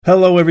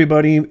Hello,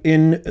 everybody.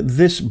 In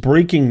this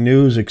breaking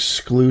news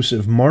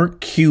exclusive, Marc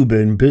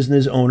Cuban,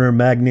 business owner,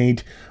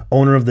 magnate,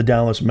 owner of the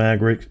Dallas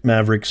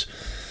Mavericks,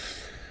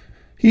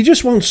 he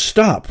just won't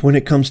stop when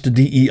it comes to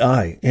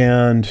DEI.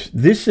 And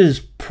this is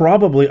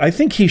probably, I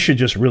think he should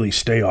just really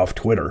stay off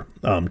Twitter,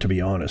 to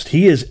be honest.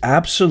 He is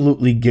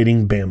absolutely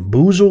getting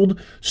bamboozled,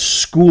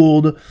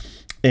 schooled,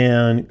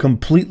 and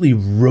completely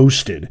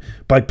roasted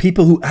by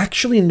people who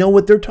actually know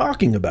what they're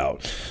talking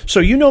about. So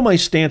you know my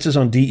stances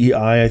on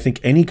DEI. I think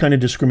any kind of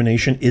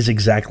discrimination is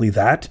exactly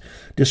that,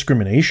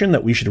 discrimination,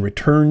 that we should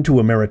return to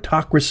a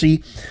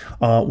meritocracy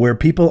where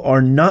people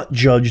are not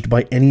judged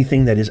by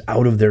anything that is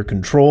out of their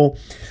control,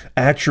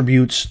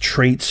 attributes,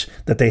 traits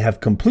that they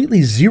have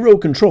completely zero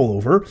control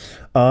over,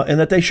 and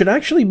that they should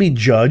actually be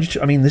judged.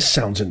 I mean, this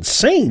sounds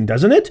insane,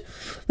 doesn't it?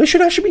 They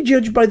should actually be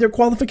judged by their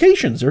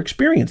qualifications, their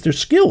experience, their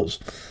skills,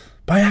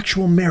 by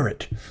actual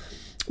merit.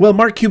 Well,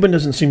 Marc Cuban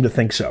doesn't seem to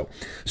think so.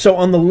 So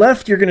on the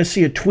left, you're going to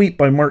see a tweet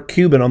by Marc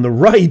Cuban. On the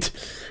right,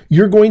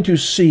 you're going to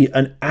see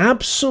an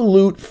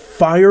absolute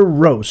fire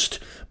roast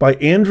by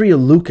Andrea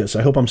Lucas.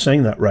 I hope I'm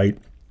saying that right.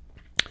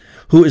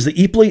 Who is the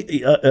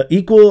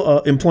Equal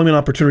Employment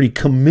Opportunity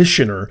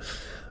Commissioner.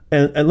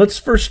 And let's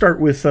first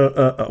start with,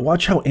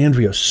 watch how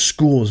Andrea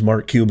schools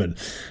Marc Cuban.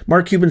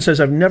 Marc Cuban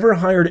says, "I've never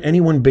hired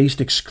anyone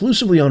based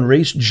exclusively on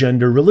race,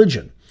 gender,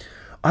 religion.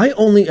 I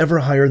only ever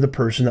hire the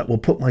person that will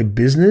put my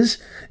business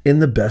in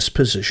the best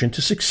position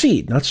to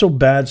succeed." Not so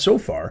bad so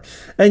far.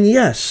 And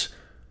yes,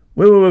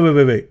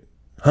 wait.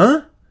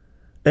 Huh?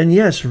 And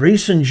yes,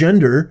 race and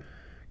gender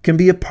can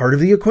be a part of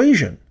the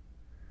equation.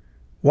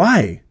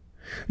 Why?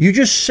 You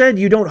just said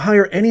you don't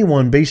hire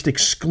anyone based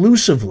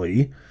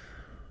exclusively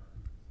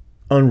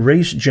on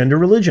race, gender,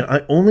 religion.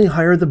 I only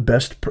hire the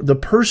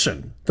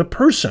person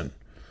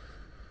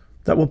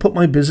that will put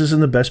my business in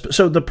the best.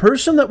 So the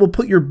person that will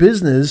put your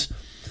business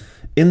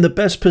in the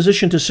best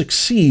position to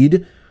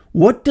succeed,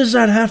 what does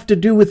that have to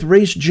do with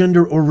race,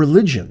 gender, or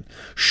religion?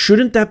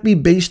 Shouldn't that be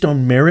based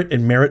on merit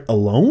and merit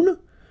alone?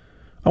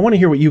 I want to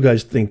hear what you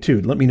guys think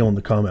too. Let me know in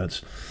the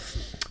comments.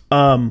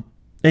 And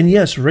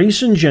yes,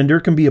 race and gender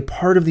can be a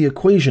part of the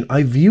equation.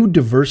 I view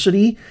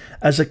diversity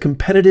as a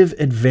competitive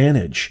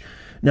advantage.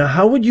 Now,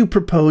 how would you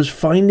propose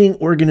finding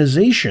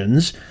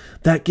organizations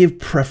that give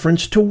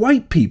preference to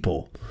white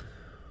people?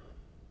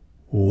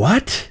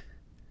 What?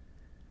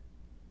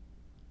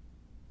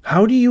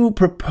 How do you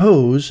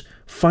propose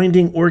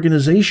finding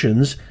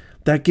organizations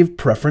that give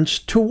preference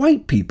to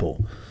white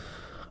people?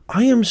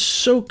 I am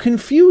so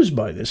confused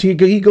by this.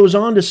 He goes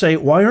on to say,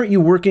 why aren't you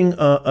working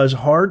as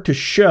hard to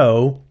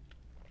show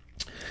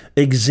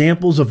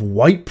examples of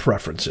white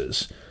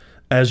preferences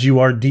as you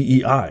are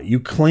DEI? You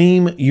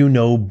claim you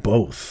know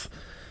both.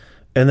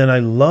 And then I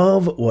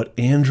love what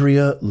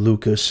Andrea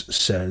Lucas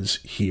says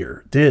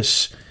here.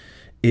 This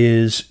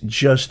is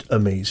just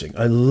amazing.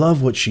 I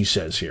love what she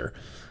says here.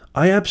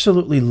 I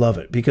absolutely love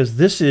it because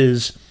this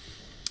is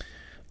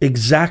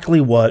exactly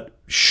what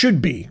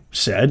should be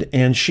said.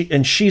 And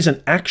she's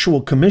an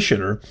actual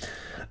commissioner.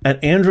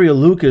 And Andrea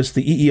Lucas,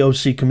 the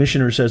EEOC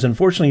commissioner, says,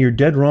 "Unfortunately, you're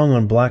dead wrong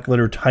on black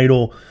letter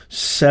Title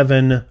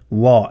VII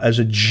law. As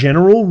a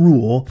general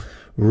rule,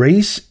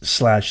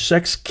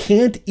 race/sex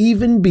can't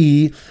even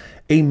be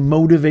a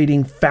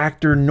motivating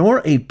factor,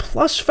 nor a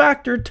plus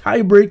factor,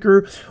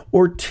 tiebreaker,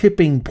 or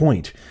tipping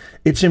point.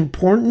 It's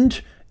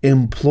important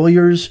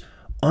employers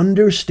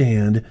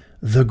understand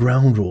the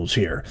ground rules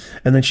here."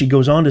 And then she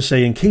goes on to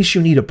say, in case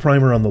you need a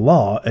primer on the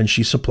law, and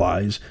she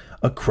supplies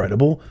a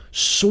credible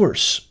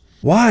source.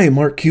 Why,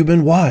 Marc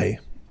Cuban? Why?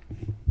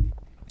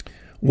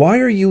 Why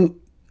are you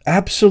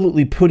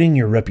absolutely putting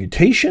your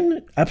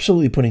reputation,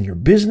 absolutely putting your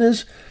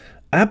business,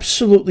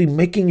 absolutely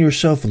making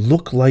yourself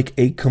look like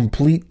a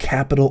complete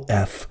capital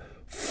F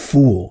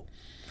fool?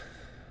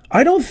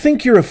 I don't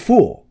think you're a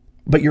fool,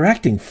 but you're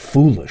acting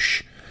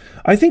foolish.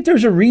 I think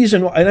there's a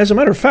reason, and as a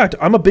matter of fact,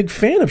 I'm a big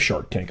fan of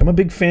Shark Tank. I'm a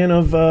big fan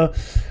of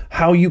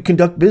how you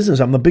conduct business.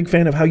 I'm a big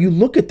fan of how you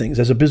look at things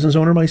as a business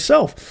owner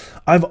myself.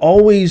 I've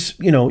always,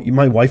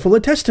 my wife will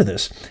attest to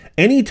this.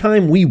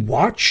 Anytime we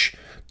watch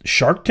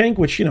Shark Tank,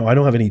 which, I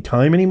don't have any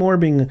time anymore,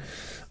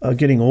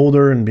 getting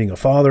older and being a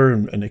father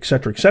and et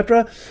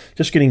cetera,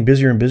 just getting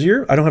busier and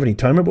busier. I don't have any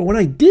time. But when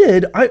I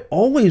did, I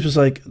always was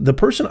like, the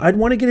person I'd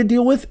want to get a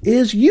deal with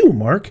is you,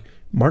 Marc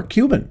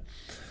Cuban.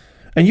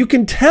 And you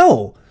can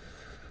tell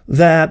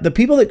that the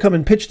people that come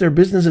and pitch their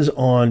businesses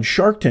on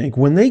Shark Tank,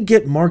 when they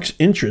get Marc's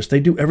interest, they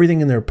do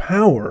everything in their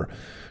power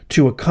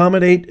to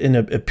accommodate and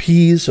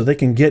appease so they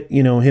can get,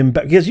 him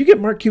back. Because you get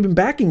Marc Cuban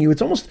backing you,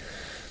 it's almost,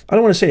 I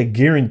don't want to say a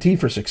guarantee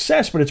for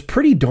success, but it's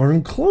pretty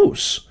darn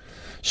close.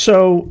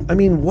 So, I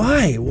mean,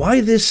 why?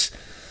 Why this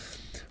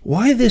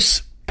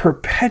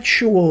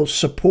perpetual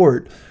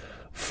support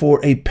for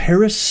a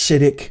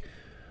parasitic,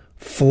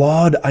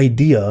 flawed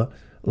idea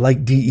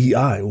like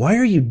DEI? Why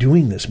are you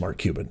doing this, Marc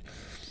Cuban?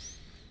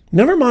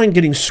 Never mind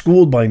getting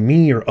schooled by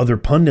me or other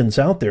pundits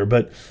out there,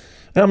 but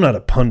And I'm not a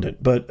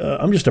pundit, but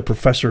I'm just a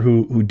professor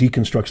who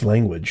deconstructs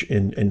language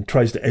and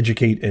tries to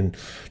educate and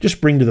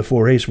just bring to the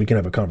fore so we can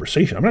have a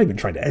conversation. I'm not even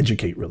trying to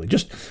educate, really,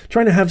 just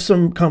trying to have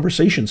some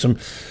conversation, some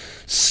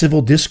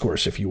civil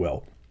discourse, if you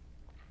will.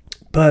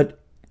 But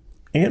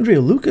Andrea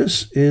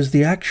Lucas is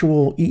the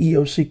actual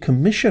EEOC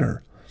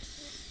commissioner.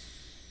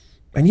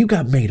 And you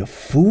got made a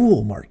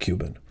fool, Mark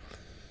Cuban.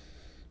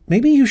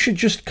 Maybe you should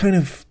just kind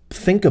of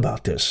think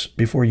about this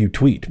before you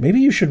tweet. Maybe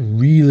you should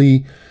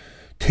really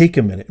take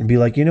a minute and be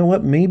like, you know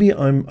what, maybe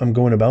I'm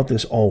going about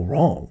this all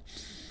wrong.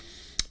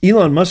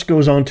 Elon Musk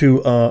goes on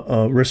to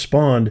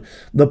respond,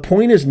 the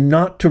point is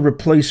not to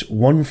replace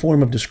one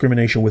form of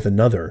discrimination with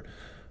another,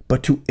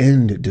 but to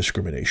end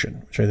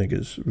discrimination, which I think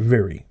is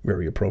very,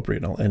 very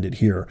appropriate. And I'll end it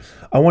here.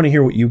 I want to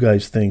hear what you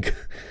guys think.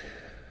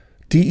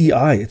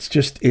 DEI,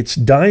 it's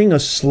dying a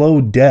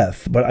slow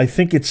death, but I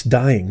think it's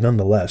dying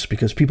nonetheless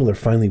because people are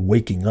finally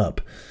waking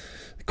up.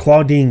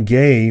 Claudine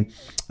Gay,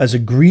 as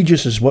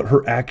egregious as what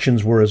her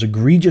actions were, as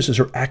egregious as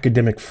her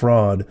academic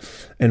fraud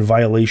and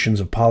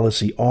violations of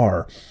policy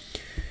are,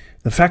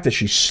 the fact that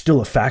she's still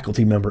a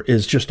faculty member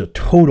is just a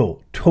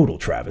total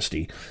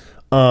travesty.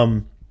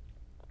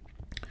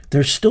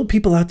 There's still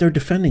people out there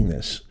defending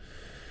this.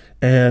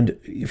 And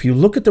if you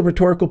look at the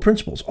rhetorical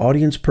principles,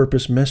 audience,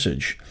 purpose,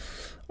 message,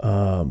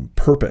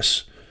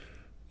 purpose,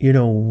 you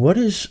know, what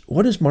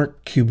is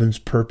Mark Cuban's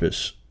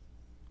purpose?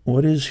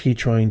 What is he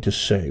trying to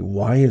say?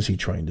 Why is he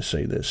trying to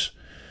say this?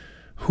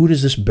 Who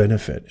does this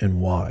benefit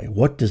and why?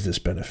 What does this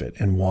benefit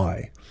and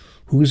why?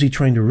 Who is he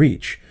trying to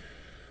reach?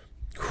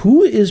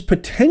 Who is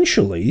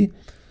potentially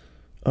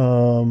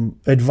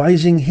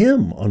advising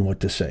him on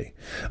what to say?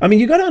 I mean,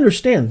 you got to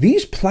understand,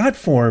 these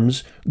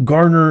platforms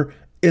garner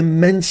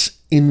immense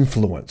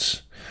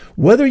influence,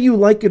 whether you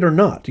like it or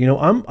not. You know,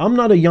 I'm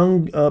not a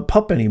young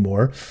pup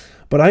anymore,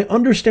 but I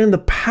understand the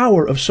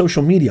power of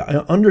social media. I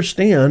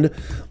understand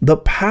the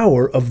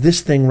power of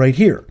this thing right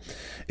here.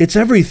 It's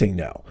everything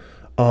now.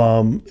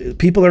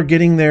 People are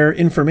getting their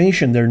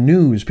information, their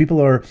news.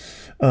 People are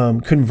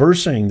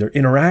conversing, they're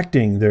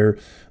interacting, they're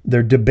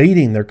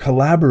debating, they're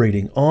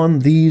collaborating on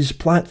these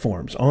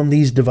platforms, on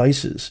these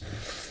devices.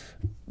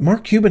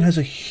 Mark Cuban has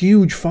a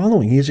huge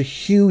following. He has a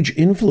huge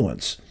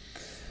influence.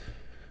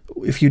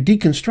 If you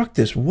deconstruct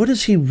this, what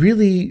is he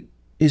really?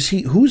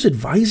 Who's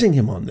advising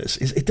him on this?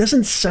 It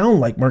doesn't sound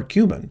like Mark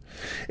Cuban.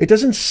 It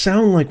doesn't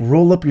sound like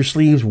roll up your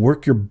sleeves,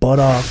 work your butt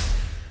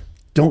off,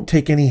 don't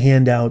take any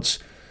handouts,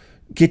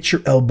 get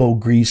your elbow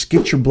grease,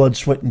 get your blood,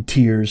 sweat, and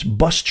tears,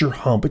 bust your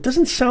hump. It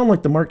doesn't sound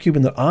like the Mark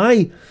Cuban that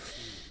I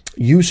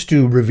used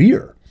to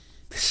revere.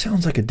 This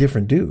sounds like a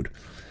different dude.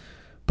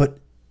 But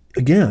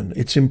again,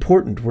 it's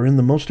important. We're in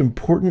the most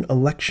important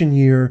election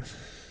year,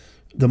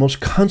 the most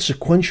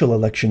consequential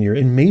election year,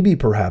 and maybe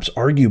perhaps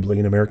arguably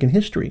in American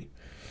history.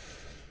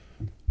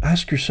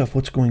 Ask yourself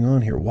what's going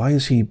on here. Why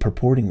is he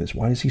purporting this?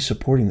 Why is he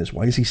supporting this?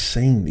 Why is he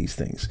saying these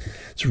things?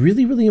 It's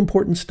really, really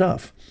important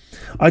stuff.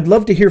 I'd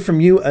love to hear from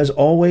you as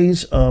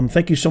always.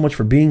 Thank you so much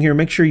for being here.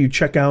 Make sure you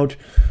check out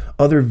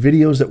other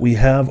videos that we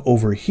have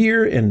over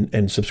here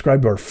and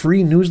subscribe to our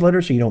free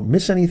newsletter so you don't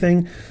miss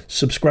anything.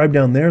 Subscribe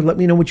down there. Let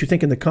me know what you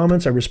think in the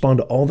comments. I respond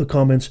to all the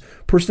comments.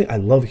 Personally, I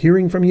love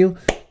hearing from you.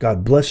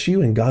 God bless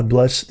you and God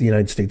bless the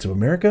United States of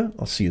America.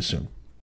 I'll see you soon.